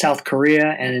in South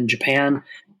Korea and in Japan,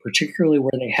 particularly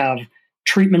where they have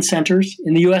treatment centers.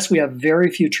 In the US, we have very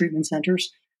few treatment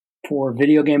centers for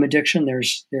video game addiction.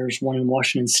 There's one in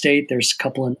Washington State. There's a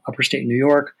couple in upper state New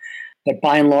York. But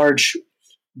by and large,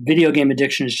 video game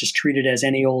addiction is just treated as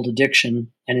any old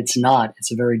addiction, and it's not.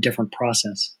 It's a very different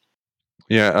process.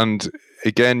 Yeah, and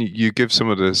again, you give some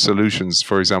of the solutions,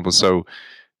 for example. So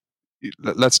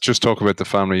let's just talk about the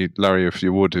family, Larry, if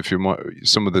you would,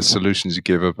 some of the solutions you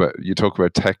give about. You talk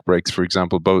about tech breaks, for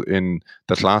example, both in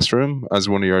the classroom as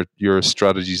one of your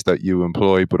strategies that you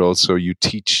employ, but also you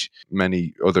teach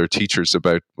many other teachers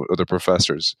about other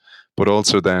professors, but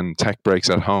also then tech breaks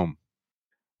at home.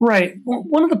 Right. Well,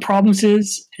 one of the problems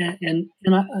is, and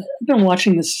I've been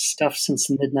watching this stuff since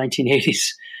the mid 1980s.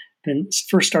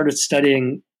 First started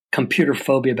studying computer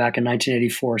phobia back in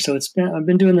 1984. So I've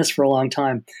been doing this for a long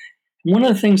time. One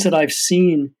of the things that I've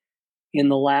seen in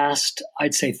the last,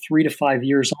 I'd say 3 to 5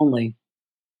 years only,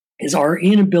 is our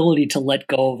inability to let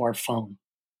go of our phone.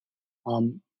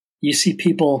 You see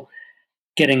people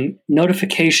getting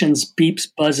notifications, beeps,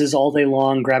 buzzes all day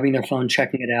long, grabbing their phone,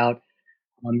 checking it out.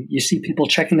 You see people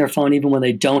checking their phone even when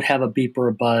they don't have a beep or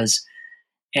a buzz.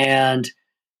 And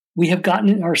we have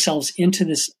gotten ourselves into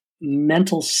this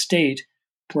mental state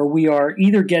where we are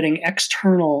either getting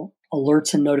external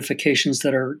alerts and notifications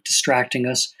that are distracting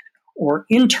us or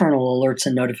internal alerts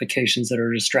and notifications that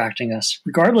are distracting us.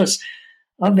 Regardless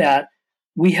of that,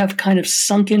 we have kind of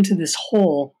sunk into this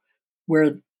hole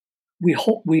where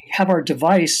we have our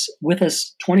device with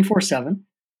us 24/7.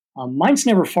 Mine's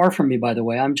never far from me, by the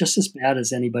way. I'm just as bad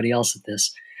as anybody else at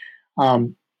this.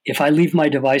 If I leave my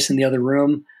device in the other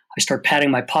room, I start patting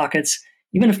my pockets.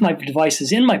 Even if my device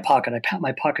is in my pocket, I pat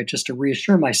my pocket just to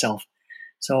reassure myself.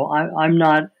 So I'm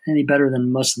not any better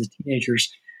than most of the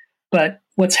teenagers. But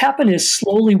what's happened is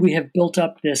slowly we have built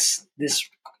up this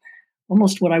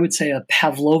almost what I would say a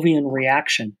Pavlovian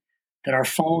reaction that our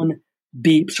phone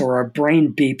beeps or our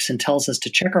brain beeps and tells us to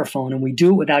check our phone, and we do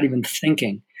it without even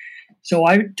thinking. So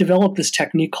I developed this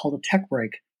technique called a tech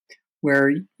break, where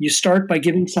you start by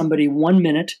giving somebody 1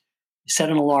 minute, you set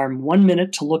an alarm, 1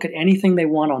 minute to look at anything they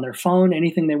want on their phone,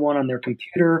 anything they want on their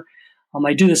computer.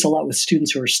 I do this a lot with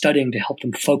students who are studying to help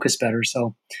them focus better.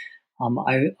 So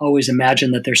I always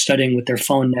imagine that they're studying with their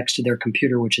phone next to their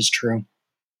computer, which is true.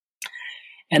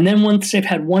 And then once they've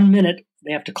had 1 minute,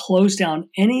 they have to close down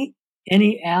any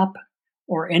app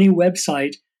or any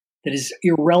website that is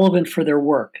irrelevant for their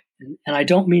work. And I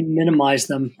don't mean minimize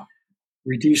them,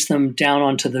 reduce them down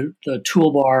onto the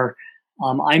toolbar.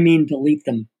 I mean delete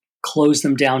them, close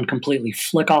them down completely,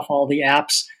 flick off all the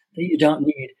apps that you don't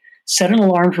need. Set an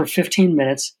alarm for 15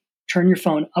 minutes, turn your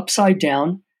phone upside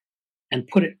down, and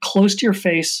put it close to your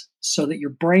face so that your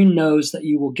brain knows that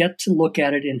you will get to look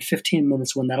at it in 15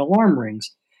 minutes when that alarm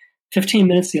rings. 15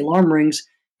 minutes, the alarm rings,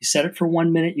 you set it for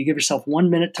 1 minute, you give yourself 1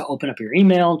 minute to open up your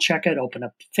email, check it, open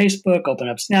up Facebook, open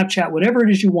up Snapchat, whatever it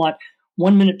is you want.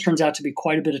 1 minute turns out to be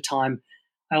quite a bit of time.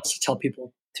 I also tell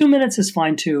people 2 minutes is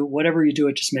fine too. Whatever you do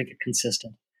it, just make it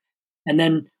consistent. And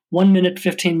then 1 minute,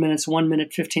 15 minutes, 1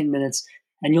 minute, 15 minutes,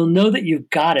 and you'll know that you've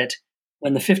got it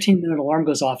when the 15-minute alarm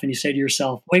goes off and you say to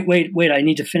yourself, wait, I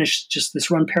need to finish just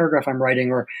this one paragraph I'm writing,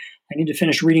 or I need to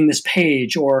finish reading this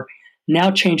page, or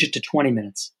now change it to 20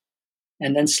 minutes.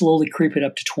 And then slowly creep it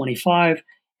up to 25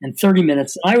 and 30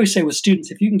 minutes. I always say with students,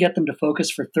 if you can get them to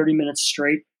focus for 30 minutes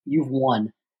straight, you've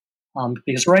won.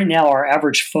 Because right now our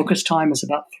average focus time is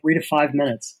about 3 to 5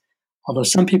 minutes. Although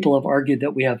some people have argued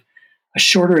that we have a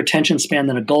shorter attention span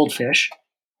than a goldfish.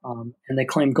 And they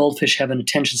claim goldfish have an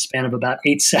attention span of about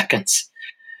 8 seconds.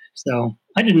 So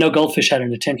I didn't know goldfish had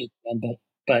an attention span,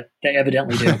 but they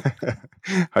evidently do.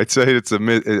 I'd say it's a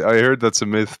myth. I heard that's a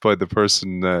myth by the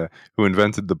person who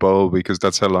invented the bowl, because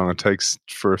that's how long it takes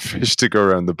for a fish to go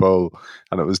around the bowl.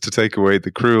 And it was to take away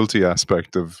the cruelty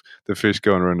aspect of the fish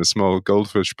going around a small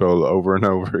goldfish bowl over and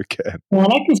over again. Well,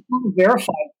 and I can still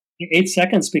verify 8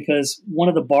 seconds because one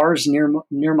of the bars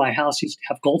near my house used to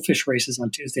have goldfish races on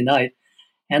Tuesday night.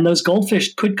 And those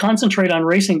goldfish could concentrate on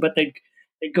racing, but they'd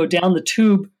go down the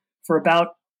tube for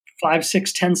about 5,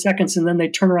 6, 10 seconds, and then they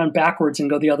turn around backwards and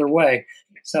go the other way.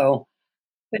 So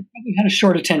they probably had a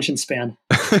short attention span.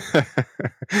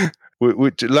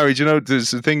 Larry, do you know,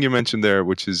 there's a thing you mentioned there,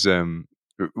 which is, I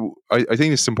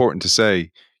think it's important to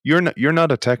say, you're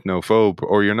not a technophobe,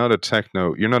 or you're not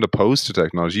opposed to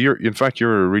technology. In fact,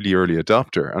 you're a really early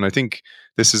adopter. And I think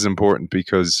this is important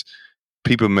because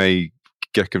people may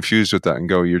get confused with that and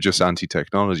go, you're just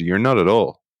anti-technology. You're not at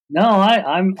all. No,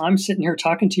 I'm sitting here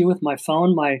talking to you with my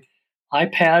phone, my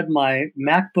iPad, my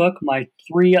MacBook, my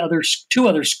two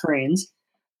other screens.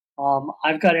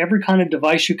 I've got every kind of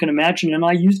device you can imagine, and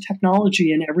I use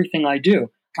technology in everything I do.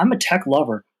 I'm a tech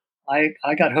lover.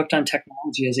 I got hooked on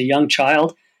technology as a young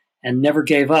child and never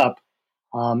gave up.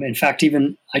 In fact,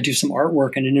 even I do some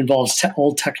artwork, and it involves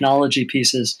old technology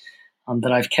pieces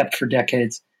that I've kept for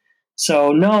decades.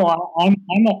 So no, I'm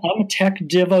a tech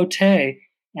devotee,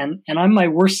 and I'm my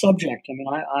worst subject. I mean,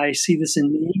 I see this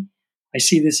in me. I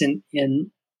see this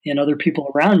in other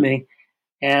people around me,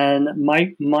 and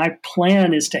my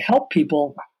plan is to help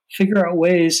people figure out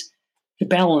ways to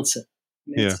balance it.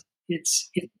 I mean,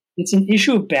 it's an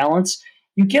issue of balance.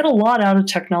 You get a lot out of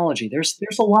technology. There's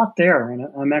a lot there, and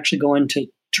I'm actually going to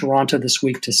Toronto this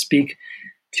week to speak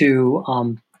to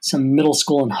some middle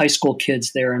school and high school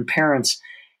kids there and parents.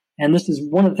 And this is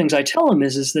one of the things I tell them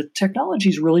is that technology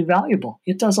is really valuable.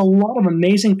 It does a lot of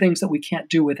amazing things that we can't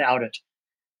do without it.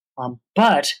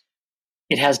 But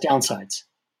it has downsides.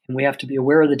 And we have to be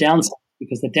aware of the downsides,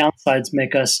 because the downsides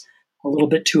make us a little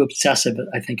bit too obsessive,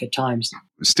 I think, at times.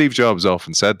 Steve Jobs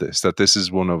often said this, that this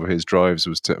is one of his drives,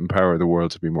 was to empower the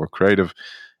world to be more creative.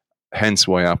 Hence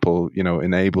why Apple,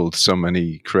 enabled so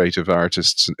many creative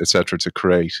artists, etc., to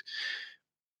create.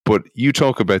 But you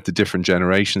talk about the different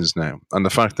generations now, and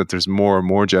the fact that there's more and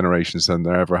more generations than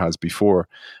there ever has before,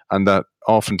 and that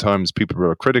oftentimes people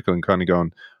are critical and kind of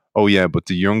going, "Oh yeah, but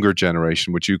the younger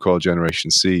generation, which you call Generation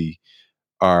C,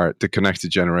 are the connected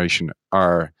generation,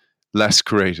 are less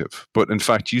creative." But in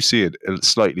fact, you see it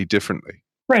slightly differently.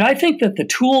 Right. I think that the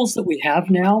tools that we have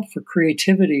now for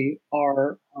creativity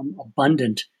are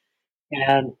abundant.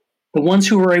 And the ones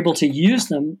who are able to use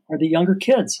them are the younger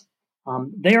kids.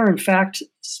 They are, in fact,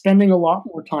 spending a lot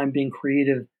more time being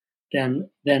creative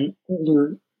than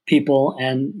older people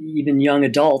and even young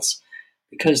adults,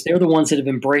 because they're the ones that have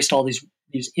embraced all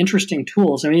these interesting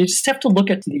tools. I mean, you just have to look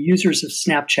at the users of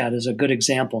Snapchat as a good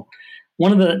example.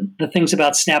 One of the things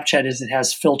about Snapchat is it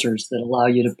has filters that allow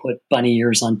you to put bunny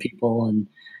ears on people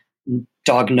and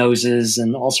dog noses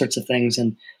and all sorts of things,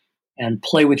 and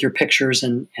play with your pictures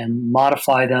and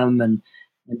modify them and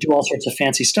do all sorts of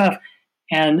fancy stuff.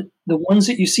 And the ones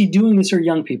that you see doing this are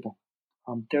young people.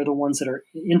 They're the ones that are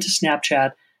into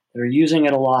Snapchat, that are using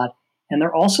it a lot. And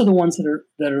they're also the ones that are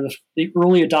the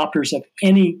early adopters of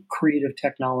any creative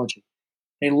technology.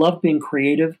 They love being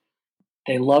creative.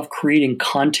 They love creating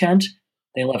content.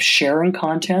 They love sharing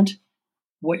content.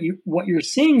 What you're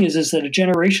seeing is that a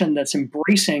generation that's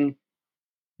embracing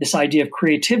this idea of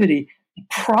creativity. The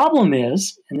problem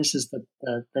is, and this is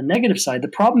the negative side, the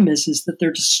problem is that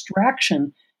their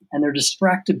distraction and their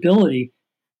distractibility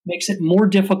makes it more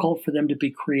difficult for them to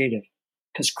be creative.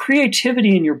 Because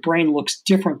creativity in your brain looks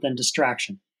different than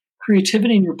distraction.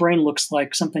 Creativity in your brain looks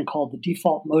like something called the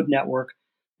default mode network,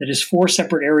 that is 4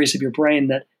 separate areas of your brain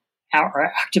that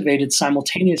are activated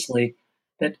simultaneously,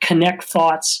 that connect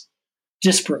thoughts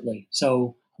disparately.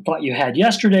 So a thought you had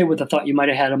yesterday with a thought you might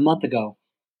have had a month ago,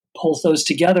 pulls those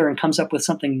together and comes up with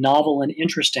something novel and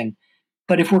interesting.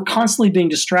 But if we're constantly being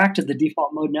distracted, the default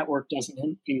mode network doesn't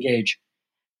engage.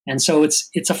 And so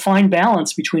it's a fine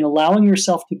balance between allowing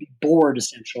yourself to be bored,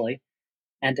 essentially,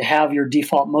 and to have your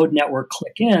default mode network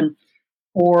click in,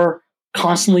 or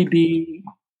constantly be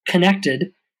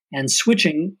connected and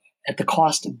switching at the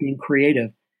cost of being creative.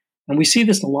 And we see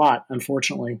this a lot,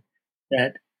 unfortunately,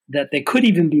 that they could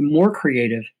even be more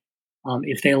creative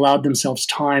if they allowed themselves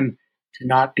time to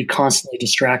not be constantly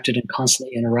distracted and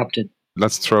constantly interrupted.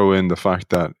 Let's throw in the fact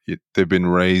that they've been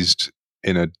raised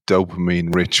in a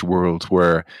dopamine-rich world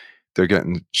where they're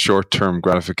getting short-term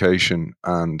gratification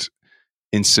and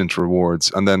instant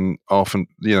rewards. And then often,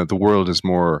 the world is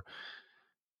more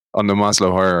on the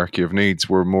Maslow hierarchy of needs.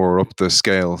 We're more up the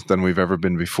scale than we've ever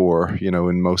been before,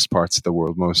 in most parts of the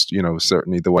world,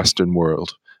 certainly the Western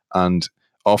world. And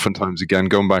oftentimes, again,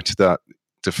 going back to that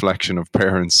deflection of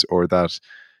parents, or that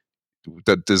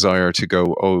desire to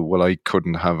go, oh, well, I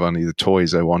couldn't have any of the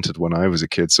toys I wanted when I was a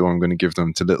kid, so I'm going to give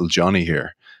them to little Johnny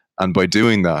here. And by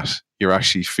doing that, you're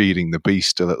actually feeding the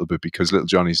beast a little bit, because little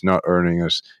Johnny's not earning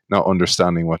it, not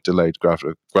understanding what delayed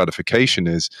gratification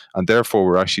is, and therefore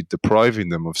we're actually depriving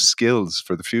them of skills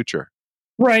for the future.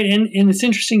 Right, and it's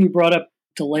interesting you brought up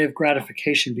delay of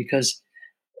gratification, because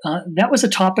that was a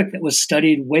topic that was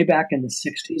studied way back in the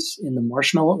 60s in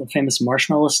the famous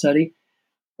marshmallow study,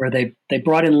 where they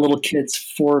brought in little kids,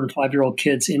 4 and 5-year-old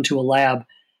kids, into a lab,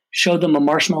 showed them a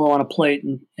marshmallow on a plate,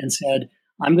 and said,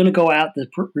 I'm going to go out, the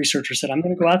researcher said, I'm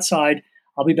going to go outside,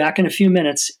 I'll be back in a few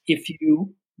minutes. If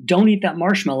you don't eat that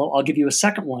marshmallow, I'll give you a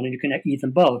second one, and you can eat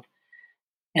them both.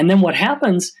 And then what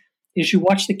happens is you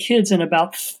watch the kids, and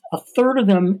about a third of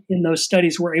them in those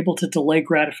studies were able to delay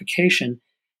gratification.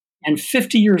 And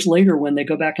 50 years later, when they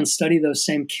go back and study those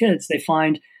same kids, they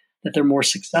find that they're more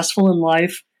successful in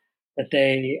life, that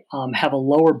they have a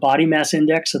lower body mass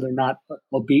index, so they're not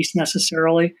obese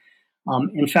necessarily.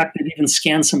 In fact, they've even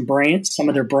scanned some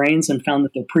of their brains, and found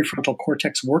that their prefrontal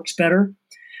cortex works better.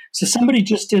 So somebody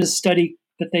just did a study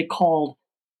that they called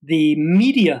the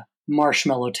media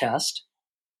marshmallow test.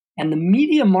 And the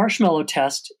media marshmallow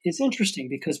test is interesting,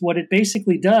 because what it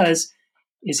basically does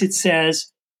is it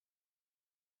says,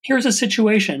 here's a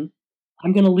situation,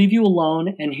 I'm going to leave you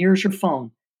alone, and here's your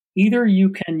phone. Either you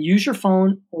can use your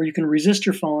phone, or you can resist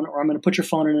your phone, or I'm going to put your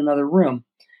phone in another room.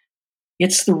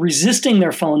 It's the resisting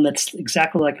their phone that's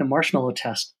exactly like the marshmallow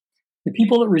test. The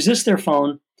people that resist their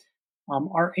phone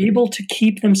are able to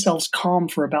keep themselves calm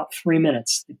for about 3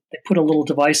 minutes. They put a little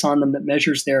device on them that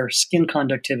measures their skin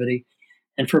conductivity.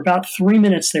 And for about 3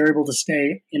 minutes, they're able to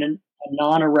stay in a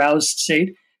non-aroused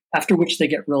state, after which they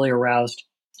get really aroused.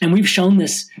 And we've shown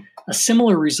a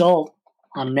similar result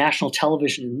on national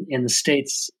television in the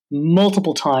States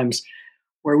multiple times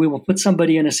where we will put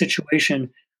somebody in a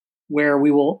situation where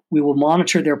we will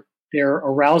monitor their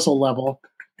arousal level.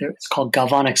 It's called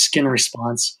galvanic skin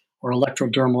response or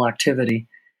electrodermal activity.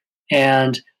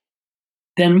 And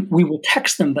then we will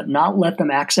text them, but not let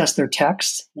them access their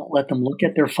text, not let them look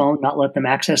at their phone, not let them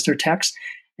access their text.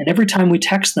 And every time we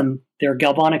text them, their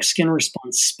galvanic skin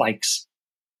response spikes.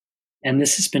 And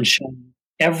this has been shown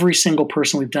every single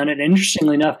person we've done it. And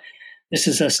interestingly enough, this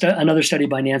is another study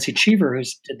by Nancy Cheever, who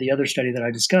did the other study that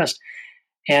I discussed.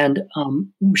 And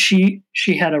she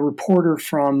had a reporter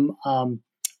from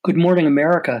Good Morning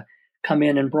America come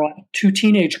in and brought 2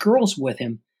 teenage girls with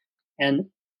him. And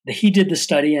he did the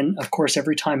study. And of course,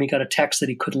 every time he got a text that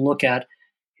he couldn't look at,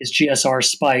 his GSR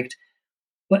spiked.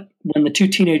 But when the 2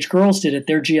 teenage girls did it,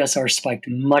 their GSR spiked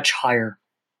much higher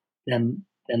than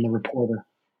the reporter.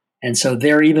 And so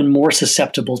they're even more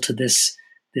susceptible to this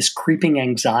creeping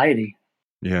anxiety.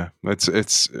 Yeah,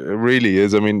 it really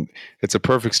is. I mean, it's a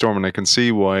perfect storm, and I can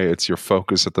see why it's your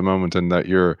focus at the moment, and that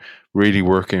you're really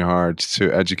working hard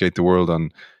to educate the world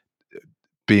on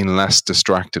being less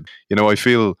distracted. You know, I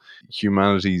feel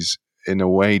humanity's in a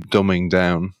way dumbing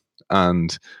down,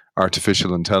 and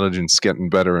artificial intelligence getting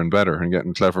better and better and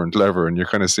getting clever and clever, and you're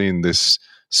kind of seeing this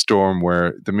storm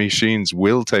where the machines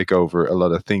will take over a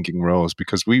lot of thinking roles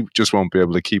because we just won't be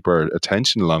able to keep our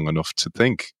attention long enough to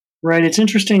think. Right. It's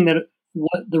interesting that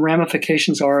what the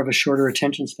ramifications are of a shorter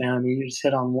attention span. I mean, you just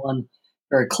hit on one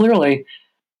very clearly,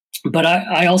 but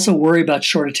I also worry about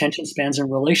short attention spans in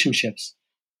relationships.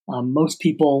 Most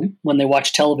people, when they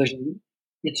watch television,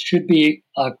 it should be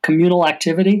a communal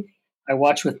activity. I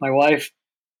watch with my wife.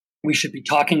 We should be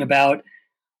talking about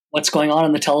what's going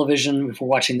on the television. If we're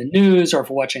watching the news or if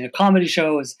we're watching a comedy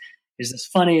show, is this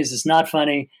funny? Is this not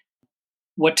funny?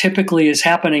 What typically is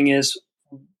happening is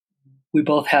we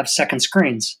both have second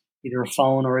screens, either a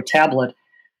phone or a tablet.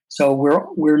 So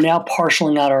we're now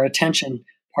partialing out our attention,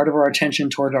 part of our attention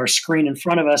toward our screen in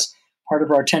front of us, part of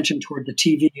our attention toward the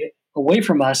TV away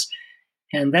from us.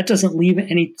 And that doesn't leave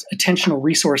any attentional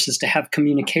resources to have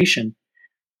communication.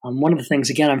 One of the things,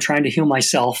 again, I'm trying to heal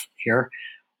myself here.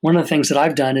 One of the things that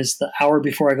I've done is the hour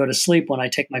before I go to sleep, when I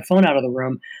take my phone out of the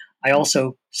room, I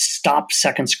also stop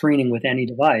second screening with any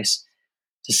device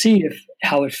to see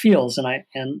how it feels.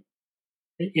 And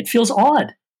it feels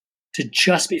odd to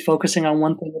just be focusing on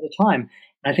one thing at a time.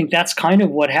 And I think that's kind of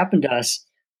what happened to us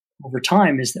over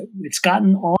time, is that it's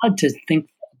gotten odd to think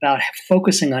about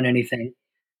focusing on anything.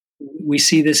 We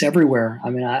see this everywhere. I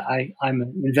mean, I'm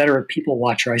an inveterate people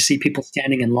watcher. I see people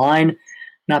standing in line,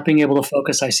 not being able to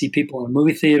focus. I see people in a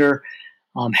movie theater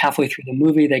halfway through the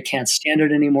movie. They can't stand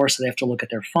it anymore, so they have to look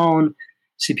at their phone.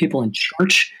 I see people in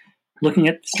church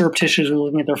surreptitiously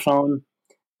looking at their phone.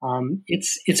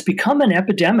 It's become an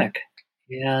epidemic.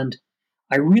 And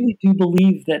I really do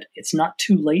believe that it's not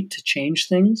too late to change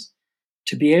things,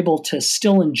 to be able to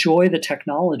still enjoy the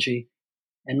technology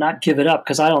and not give it up,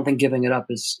 because I don't think giving it up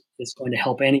is going to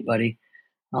help anybody,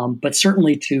 but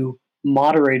certainly to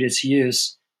moderate its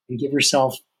use and give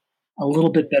yourself a little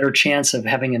bit better chance of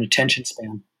having an attention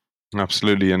span.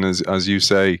 Absolutely. And as you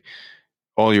say,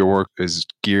 all your work is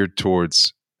geared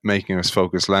towards making us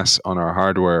focus less on our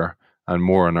hardware and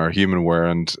more on our humanware.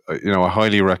 And, I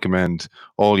highly recommend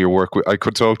all your work. I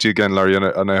could talk to you again, Larry,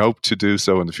 and I hope to do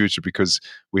so in the future, because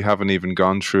we haven't even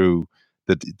gone through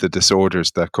the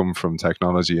disorders that come from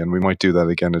technology. And we might do that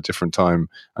again at a different time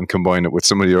and combine it with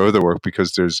some of your other work,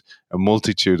 because there's a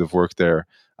multitude of work there.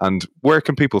 And where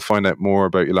can people find out more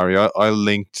about you, Larry? I'll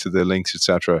link to the links,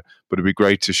 etc. But it'd be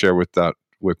great to share with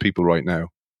people right now.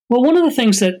 Well, one of the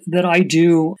things that I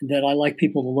do that I like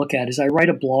people to look at is I write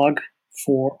a blog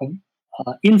for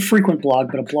infrequent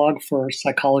blog, but a blog for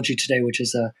Psychology Today, which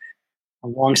is a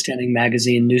longstanding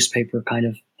magazine, newspaper kind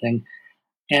of thing.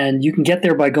 And you can get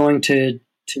there by going to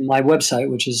my website,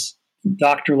 which is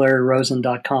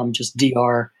drlarryrosen.com, just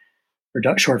DR,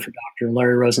 or short for Dr.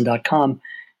 LarryRosen.com.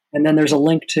 And then there's a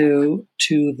link to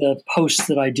the posts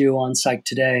that I do on Psych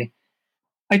Today.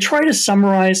 I try to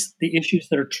summarize the issues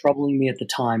that are troubling me at the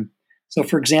time. So,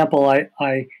 for example,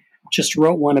 I just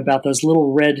wrote one about those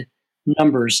little red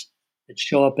numbers that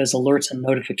show up as alerts and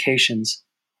notifications,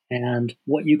 and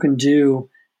what you can do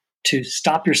to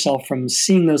stop yourself from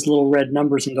seeing those little red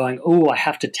numbers and going, oh, I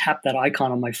have to tap that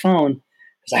icon on my phone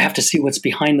because I have to see what's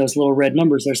behind those little red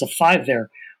numbers. There's a 5 there.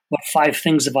 What 5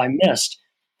 things have I missed?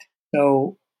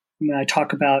 So I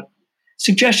talk about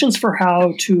suggestions for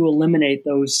how to eliminate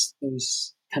those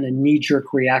kind of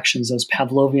knee-jerk reactions, those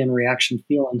Pavlovian reaction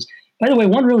feelings. By the way,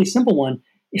 one really simple one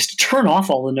is to turn off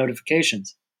all the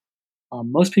notifications.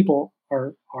 Most people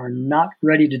are not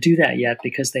ready to do that yet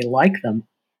because they like them.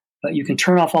 But you can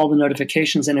turn off all the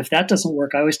notifications. And if that doesn't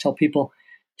work, I always tell people,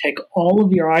 take all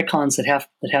of your icons that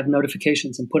have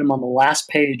notifications and put them on the last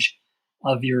page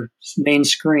of your main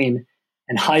screen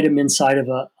and hide them inside of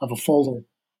a folder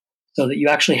so that you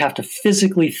actually have to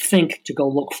physically think to go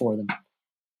look for them. I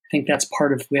think that's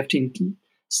part of, we have to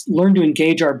learn to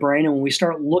engage our brain. And when we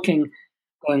start looking,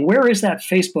 going, where is that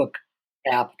Facebook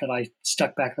app that I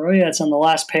stuck back there? Oh yeah, it's on the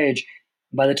last page.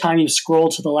 By the time you've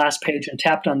scrolled to the last page and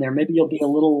tapped on there, maybe you'll be a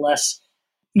little less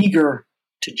eager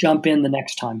to jump in the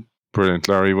next time. Brilliant,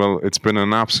 Larry. Well, it's been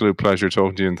an absolute pleasure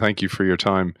talking to you, and thank you for your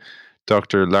time.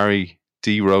 Dr. Larry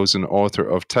D. Rosen, author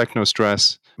of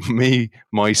Technostress, Me,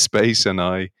 My Space and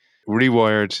I,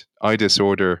 Rewired,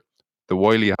 iDisorder, The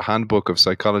Wiley Handbook of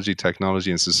Psychology,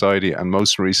 Technology and Society, and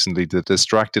most recently, The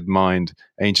Distracted Mind,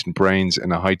 Ancient Brains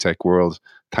in a High-Tech World.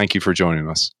 Thank you for joining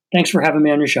us. Thanks for having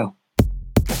me on your show.